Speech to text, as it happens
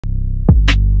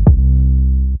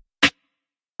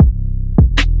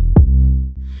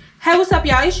Hey, what's up,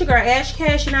 y'all? It's your girl Ash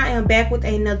Cash, and I am back with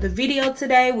another video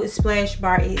today with Splash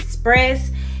Bar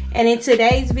Express. And in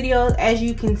today's video, as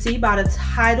you can see by the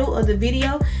title of the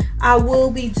video, I will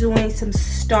be doing some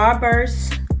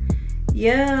Starburst.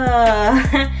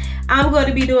 Yeah, I'm going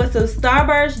to be doing some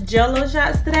Starburst Jell-O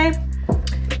shots today.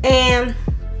 And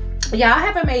yeah, I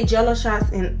haven't made Jell-O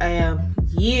shots in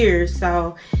years,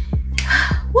 so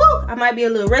woo, I might be a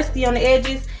little rusty on the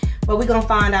edges, but we're gonna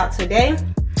find out today.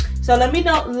 So let me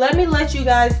let you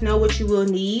guys know what you will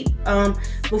need.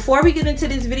 Before we get into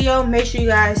this video, make sure you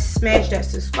guys smash that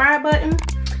subscribe button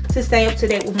to stay up to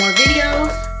date with more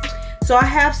videos. So I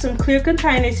have some clear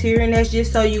containers here, and that's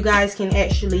just so you guys can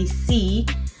actually see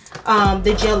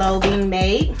the Jell-O being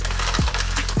made.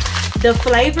 The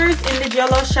flavors in the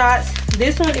Jell-O shots,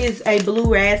 this one is a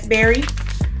blue raspberry.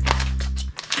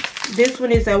 This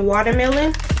one is a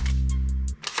watermelon.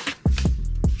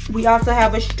 We also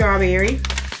have a strawberry.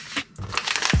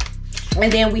 And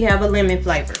then we have a lemon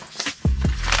flavor.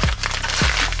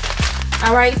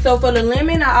 Alright, so for the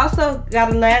lemon, I also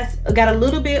got a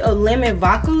little bit of lemon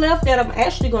vodka left that I'm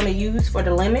actually going to use for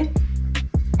the lemon.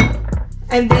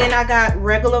 And then I got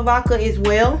regular vodka as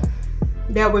well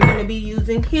that we're going to be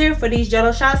using here for these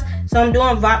Jell-O shots. So I'm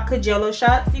doing vodka Jell-O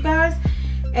shots, you guys.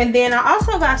 And then I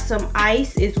also got some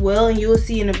ice as well, and you'll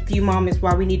see in a few moments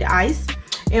why we need the ice.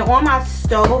 And on my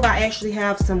stove, I actually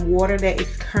have some water that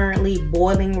is currently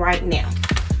boiling right now.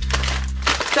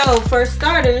 So for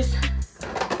starters,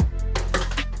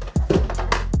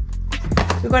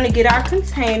 we're going to get our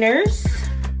containers.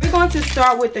 We're going to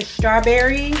start with the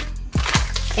strawberry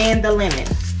and the lemon.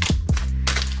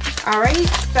 Alright,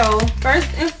 so first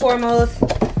and foremost,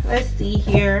 let's see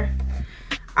here.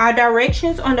 Our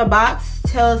directions on the box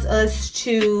tells us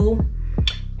to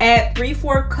add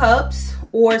 3/4 cups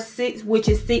or 6, which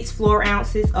is 6 floor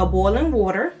ounces of boiling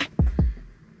water.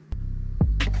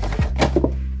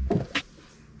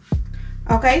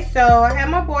 Okay, so I have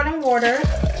my boiling water.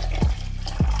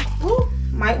 Ooh,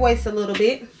 might waste a little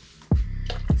bit.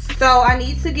 So I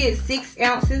need to get 6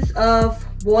 ounces of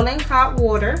boiling hot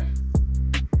water.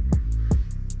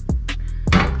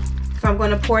 So I'm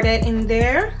going to pour that in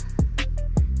there.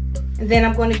 And then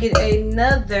I'm going to get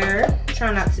another,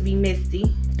 try not to be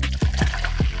messy.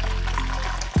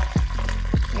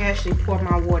 I actually pour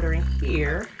my water in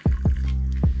here.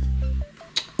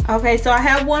 Okay, so I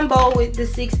have one bowl with the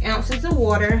 6 ounces of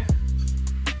water.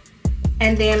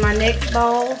 And then my next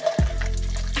bowl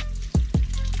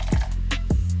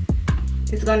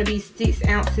is going to be 6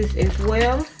 ounces as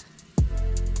well.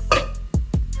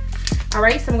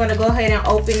 Alright, so I'm going to go ahead and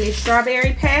open this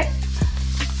strawberry pack.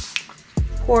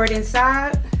 Pour it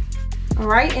inside.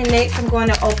 Alright, and next I'm going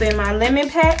to open my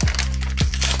lemon pack.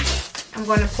 I'm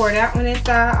going to pour that one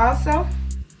inside also.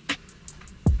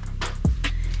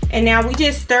 And now we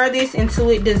just stir this until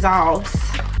it dissolves.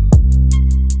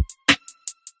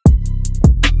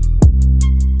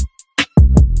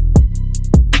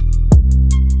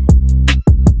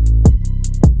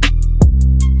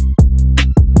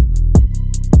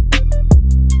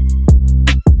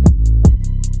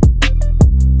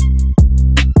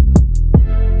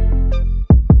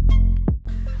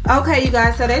 Okay, you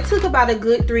guys, so that took about a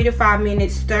good 3 to 5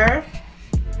 minutes stir.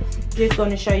 Just going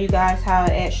to show you guys how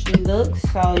it actually looks.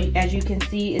 So as you can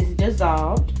see, it's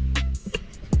dissolved.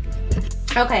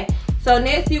 Okay, so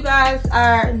next, you guys,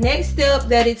 our next step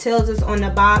that it tells us on the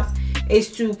box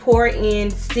is to pour in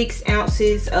 6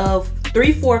 ounces of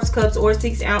 3/4 cups or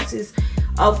 6 ounces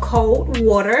of cold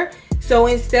water. So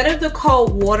instead of the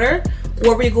cold water,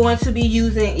 what we're going to be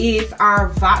using is our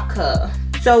vodka.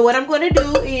 So what I'm going to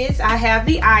do is I have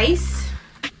the ice,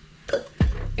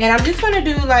 and I'm just going to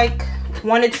do like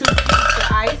 1 or 2 cubes of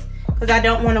ice because I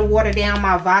don't want to water down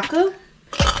my vodka.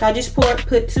 So I just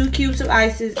put 2 cubes of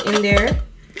ice in there.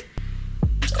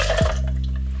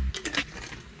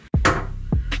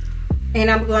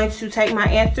 And I'm going to take my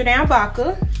Amsterdam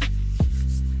vodka,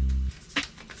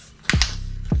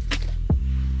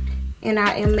 and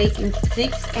I am making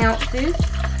 6 ounces.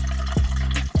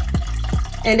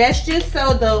 And that's just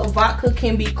so the vodka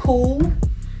can be cool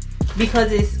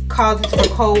because it causes for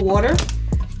cold water.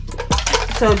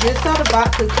 So just so the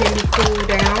vodka can be cooled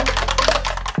down.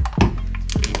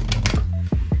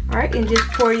 Alright, and just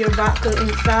pour your vodka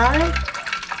inside.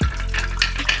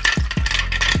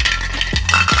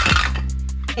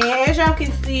 And as y'all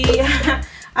can see,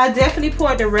 I definitely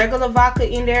poured the regular vodka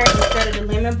in there instead of the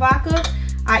lemon vodka.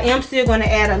 I am still going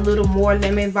to add a little more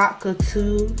lemon vodka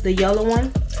to the yellow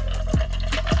one.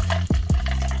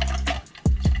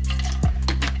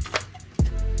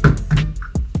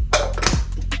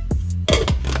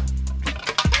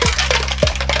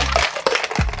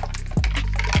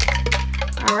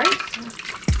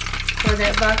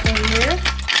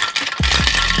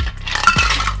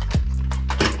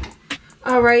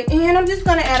 right, and I'm just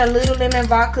gonna add a little lemon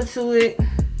vodka to it,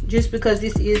 just because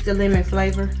this is the lemon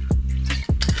flavor.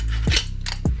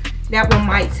 That one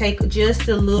might take just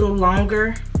a little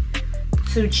longer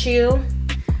to chill.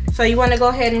 So you wanna go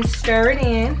ahead and stir it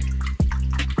in.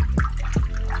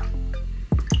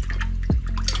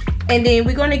 And then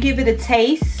we're gonna give it a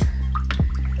taste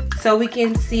so we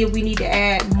can see if we need to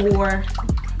add more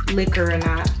liquor or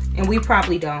not. And we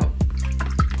probably don't.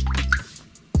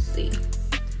 Let's see.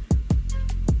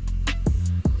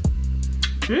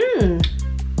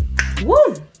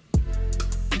 Woo!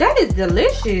 That is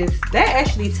delicious. That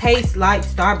actually tastes like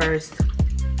Starburst.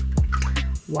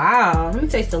 Wow, let me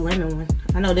taste the lemon one.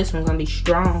 I know this one's gonna be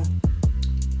strong.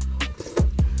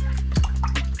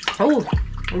 Oh,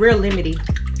 real lemony.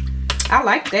 I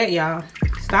like that, y'all.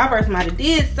 Starburst might have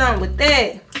did something with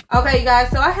that. Okay, you guys,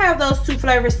 so I have those two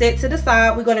flavors set to the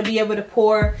side. We're gonna be able to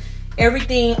pour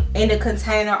everything in the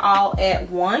container all at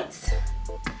once.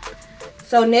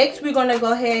 So next we're gonna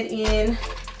go ahead and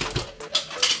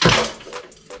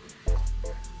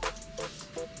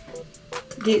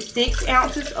get 6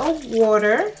 ounces of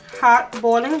water, hot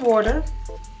boiling water.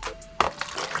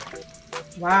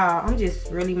 Wow, I'm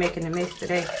just really making a mess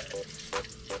today.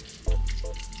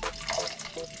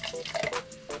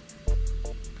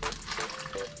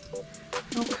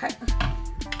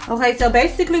 Okay, so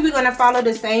basically we're gonna follow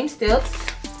the same steps.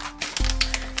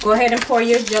 Go ahead and pour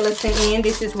your gelatin in.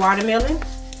 This is watermelon.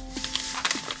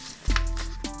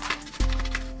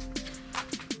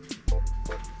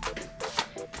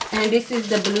 And this is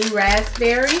the blue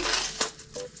raspberry.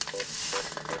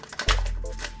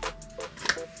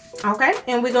 Okay,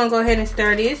 and we're gonna go ahead and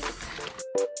stir this.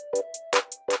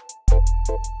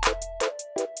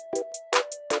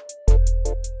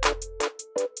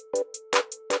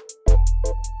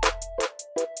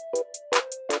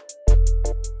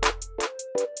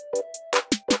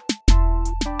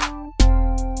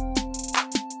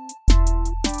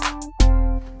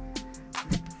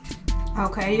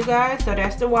 Okay, you guys, so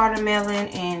that's the watermelon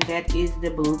and that is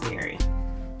the blueberry.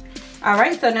 All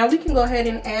right, so now we can go ahead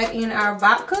and add in our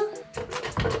vodka.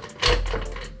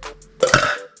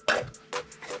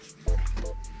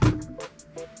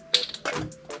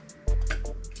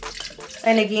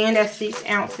 And again, that's 6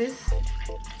 ounces.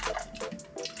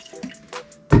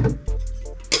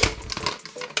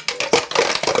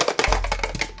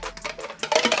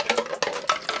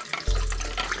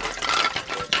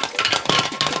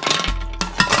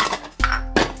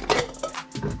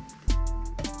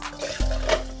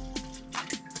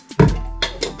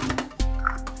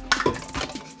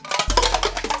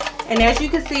 And as you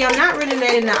can see, I'm not really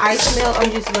letting the ice melt.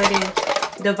 I'm just letting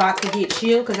the vodka get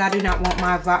chilled because I do not want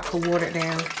my vodka watered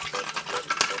down.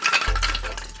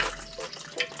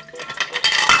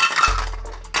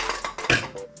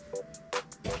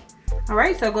 All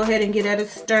right, so go ahead and give that a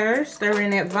stir. Stir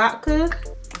in that vodka.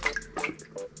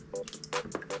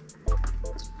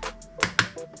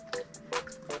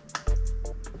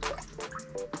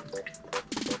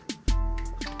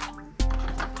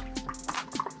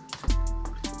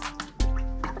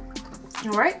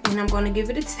 All right, and I'm going to give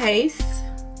it a taste.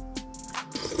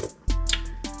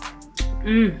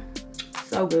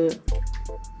 So good.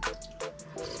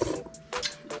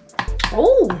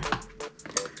 Oh,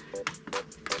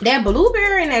 that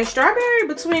blueberry and that strawberry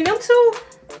between them two,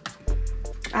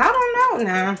 I don't know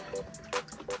now.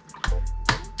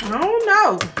 I don't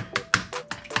know.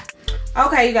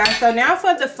 Okay, you guys, so now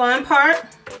for the fun part.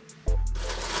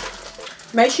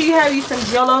 Make sure you have you some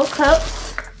Jell-O cups.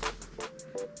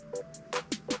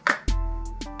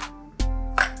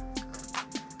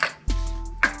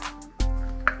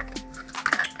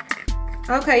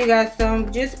 Okay, you guys, so I'm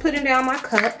just putting down my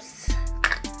cups.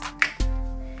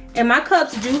 And my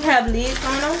cups do have lids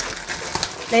on them.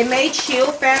 They may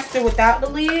chill faster without the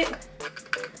lid.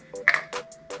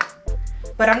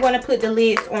 But I'm going to put the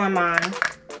lids on mine.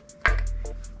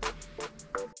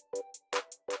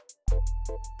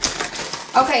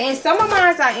 Okay, and some of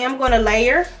mine I am going to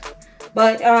layer.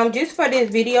 But just for this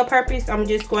video purpose, I'm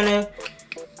just going to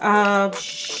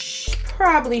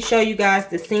probably show you guys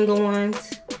the single ones.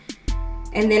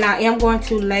 And then I am going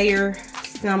to layer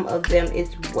some of them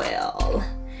as well.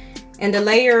 And the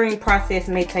layering process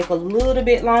may take a little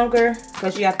bit longer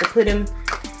because you have to put them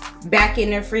back in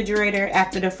the refrigerator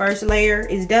after the first layer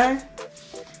is done.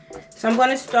 So I'm going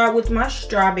to start with my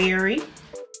strawberry.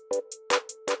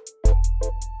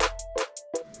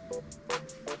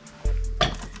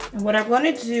 And what I'm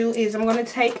going to do is I'm going to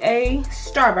take a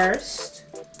Starburst.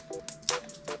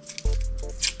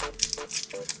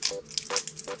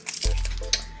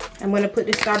 I'm going to put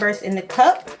the Starburst in the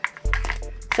cup.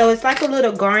 So it's like a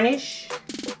little garnish.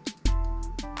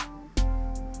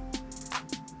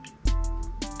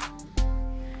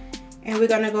 And we're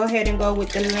gonna go ahead and go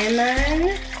with the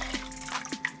lemon.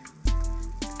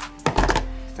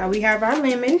 So we have our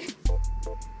lemon.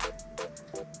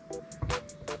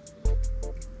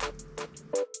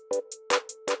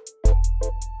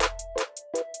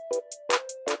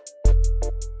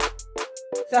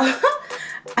 So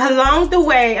along the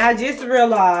way, I just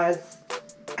realized,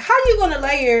 how you gonna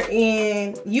layer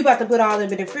and you about to put all of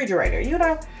it in the refrigerator, you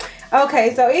know?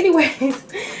 Okay, so anyways,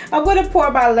 I'm gonna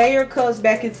pour my layer cups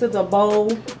back into the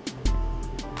bowl.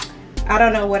 I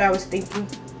don't know what I was thinking.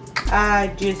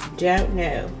 I just don't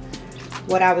know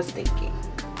what I was thinking.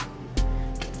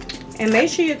 And make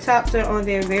sure your tops are on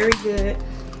there very good.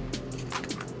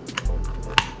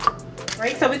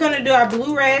 Right, so we're gonna do our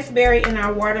blue raspberry and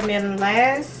our watermelon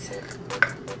last.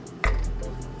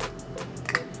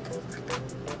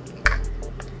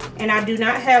 And I do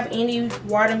not have any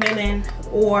watermelon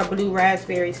or blue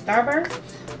raspberry Starburst.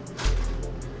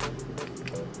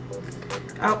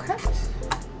 Okay.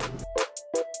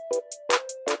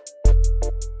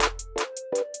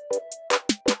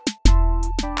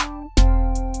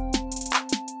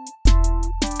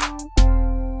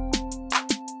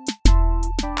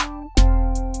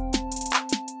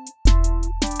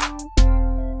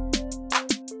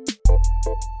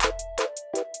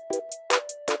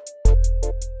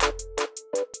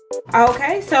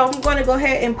 Okay, so I'm going to go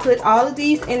ahead and put all of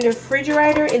these in the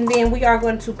refrigerator, and then we are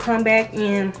going to come back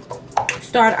and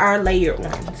start our layered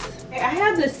ones. Okay, I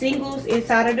have the singles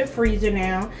inside of the freezer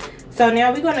now. So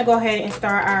now we're going to go ahead and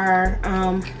start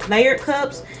our layered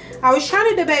cups. I was trying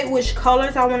to debate which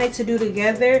colors I wanted to do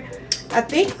together. I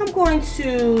think I'm going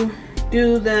to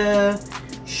do the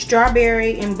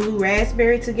strawberry and blue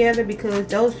raspberry together because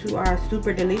those two are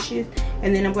super delicious.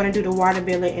 And then I'm going to do the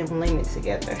watermelon and lemon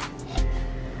together.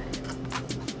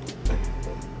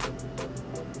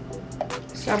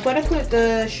 So I'm going to put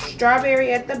the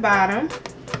strawberry at the bottom,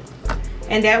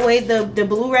 and that way the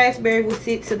blue raspberry will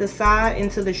sit to the side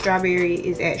until the strawberry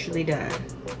is actually done.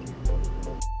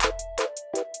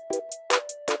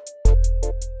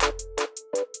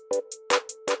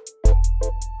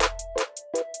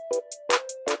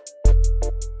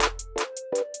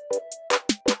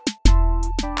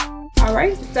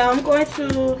 Alright, so I'm going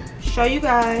to show you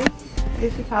guys,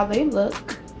 this is how they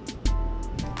look.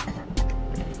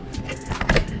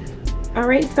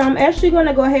 Alright, so I'm actually going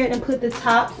to go ahead and put the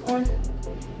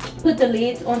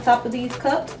lids on top of these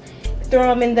cups, throw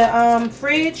them in the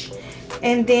fridge,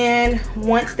 and then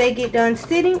once they get done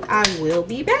sitting, I will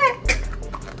be back.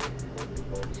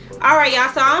 Alright, y'all,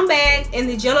 so I'm back and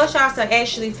the Jell-O shots are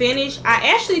actually finished.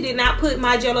 I actually did not put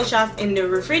my Jell-O shots in the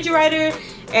refrigerator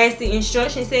as the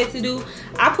instructions said to do.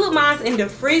 I put mine in the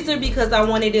freezer because I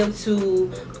wanted them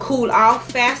to cool off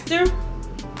faster,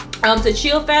 to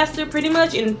chill faster pretty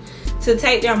much, and to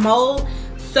take their mold.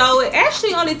 So it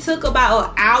actually only took about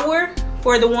an hour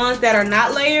for the ones that are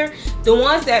not layered. The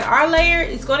ones that are layered,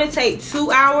 it's going to take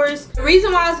 2 hours. The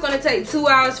reason why it's going to take 2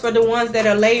 hours for the ones that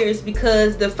are layered is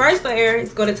because the first layer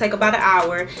is going to take about an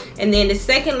hour, and then the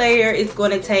second layer is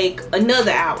going to take another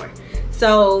hour.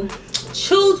 So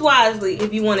choose wisely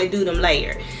if you want to do them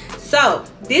layered. So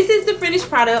this is the finished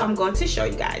product I'm going to show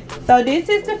you guys. So this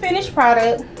is the finished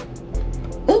product.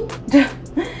 Oops.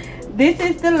 This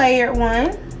is the layered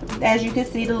one. As you can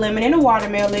see, the lemon and the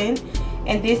watermelon.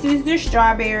 And this is the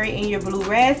strawberry and your blue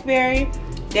raspberry.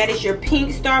 That is your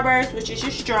pink Starburst, which is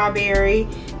your strawberry.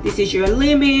 This is your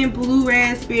lemon, blue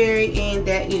raspberry, and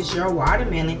that is your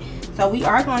watermelon. So we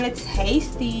are going to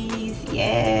taste these.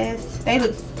 Yes, they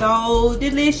look so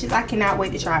delicious. I cannot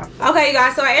wait to try them. Okay, you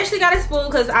guys, so I actually got a spoon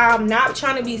because I'm not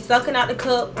trying to be sucking out the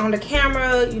cup on the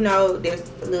camera. You know, there's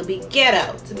a little bit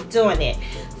ghetto to be doing it.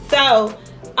 So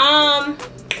I'm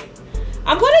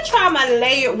gonna try my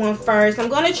layered one first. I'm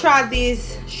gonna try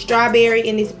this strawberry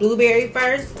and this blueberry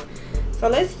first. So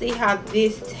let's see how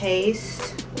this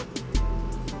tastes.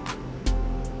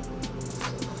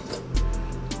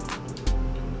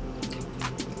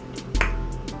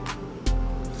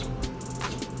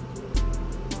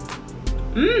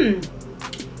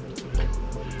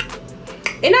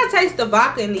 And I taste the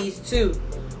vodka in these too.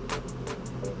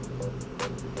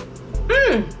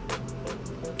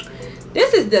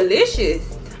 This is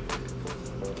delicious.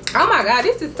 Oh my god,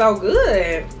 this is so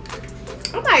good.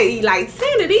 I might eat like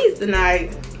 10 of these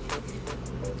tonight.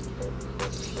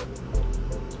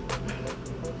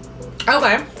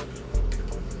 Okay,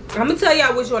 I'm gonna tell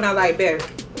y'all which one I like better,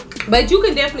 but you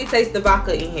can definitely taste the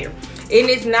vodka in here, and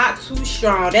it's not too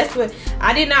strong. That's what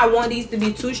I did not want these to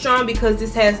be too strong, because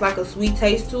this has like a sweet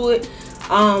taste to it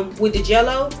with the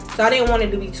Jell-O. So I didn't want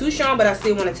it to be too strong, but I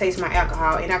still want to taste my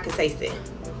alcohol, and I can taste it.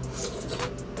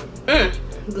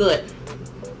 Good.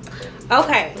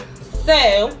 Okay,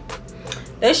 so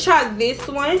let's try this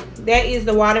one. That is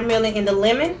the watermelon and the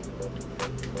lemon.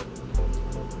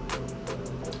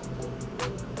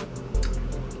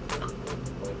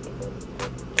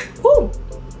 Woo!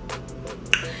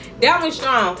 That one's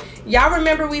strong. Y'all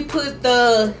remember we put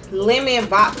the lemon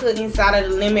vodka inside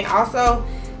of the lemon also?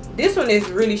 This one is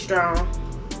really strong.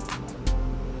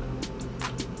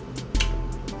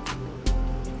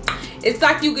 It's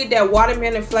like you get that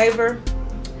watermelon flavor,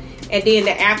 and then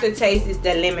the aftertaste is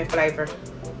the lemon flavor.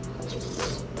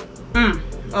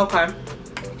 Okay.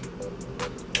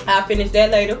 I'll finish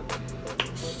that later.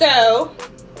 So,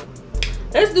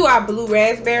 let's do our blue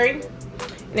raspberry.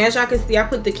 And as y'all can see, I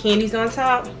put the candies on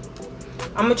top.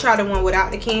 I'm gonna try the one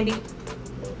without the candy,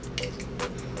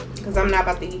 because I'm not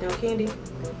about to eat no candy.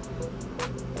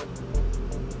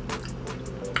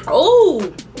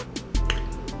 Oh,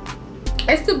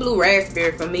 it's the blue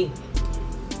raspberry for me.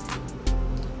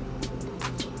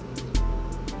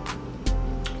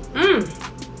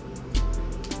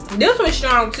 This one's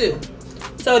strong too.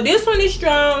 So this one is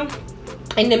strong,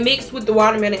 and the mix with the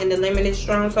watermelon and the lemon is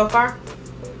strong so far.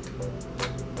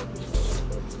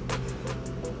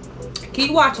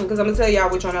 Keep watching, because I'm gonna tell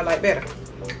y'all which one I like better.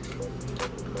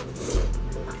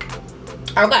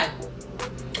 Okay,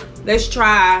 let's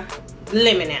try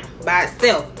lemon now by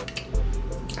itself.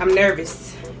 I'm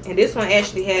nervous, and this one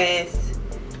actually has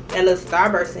that little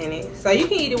Starburst in it, so you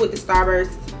can eat it with the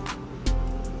Starburst.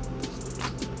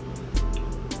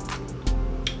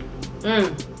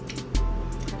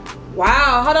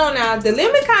 Wow, hold on now. The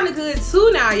lemon kind of good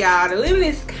too now, y'all. The lemon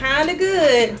is kind of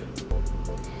good.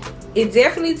 It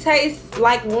definitely tastes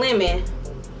like lemon,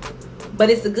 but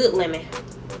it's a good lemon.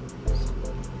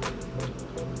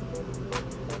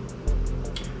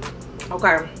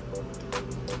 Okay.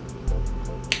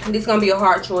 This is gonna be a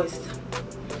hard choice.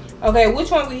 Okay,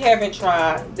 which one we haven't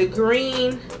tried? The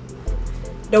green,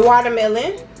 the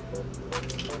watermelon.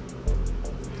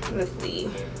 Let's see.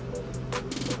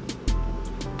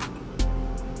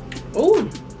 Ooh.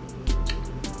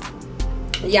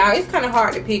 Y'all, it's kind of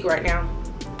hard to pick right now.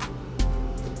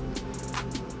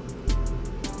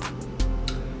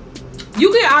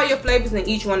 You get all your flavors in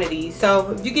each one of these.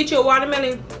 So if you get your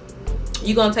watermelon,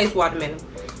 you're gonna taste watermelon.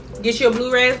 Get your blue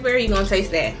raspberry, you're gonna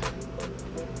taste that.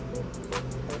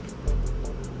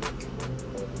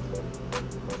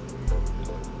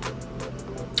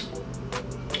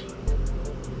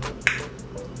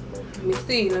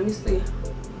 Let me see.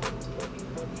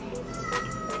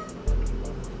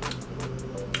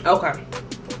 Okay.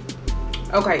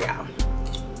 Okay, y'all.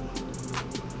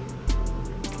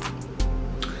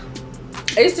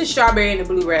 It's the strawberry and the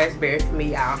blue raspberry for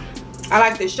me, y'all. I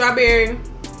like the strawberry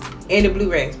and the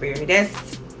blue raspberry. That's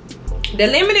the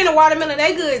lemon and the watermelon,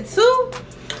 they good too,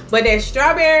 but that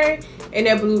strawberry and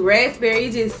that blue raspberry,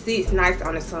 it just sits nice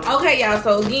on the tongue. Okay, y'all,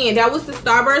 so again, that was the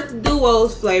Starburst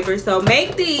Duos flavor. So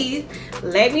make these,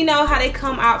 let me know how they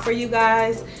come out for you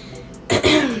guys.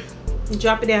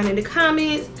 Drop it down in the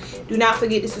comments. Do not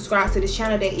forget to subscribe to this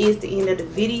channel. That is the end of the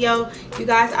video. You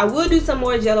guys, I will do some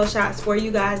more Jell-O shots for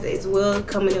you guys as well,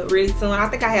 coming up really soon. I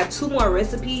think I have 2 more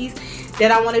recipes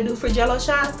that I want to do for Jell-O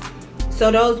shots,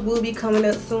 so those will be coming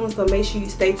up soon. So make sure you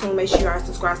stay tuned. Make sure you are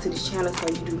subscribed to this channel so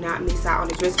you do not miss out on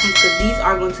this recipe, because these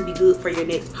are going to be good for your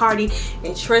next party.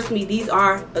 And trust me, these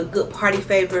are a good party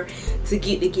favor to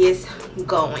get the guests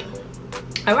going.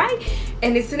 All right,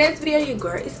 and it's the next video. Your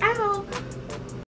girl is out.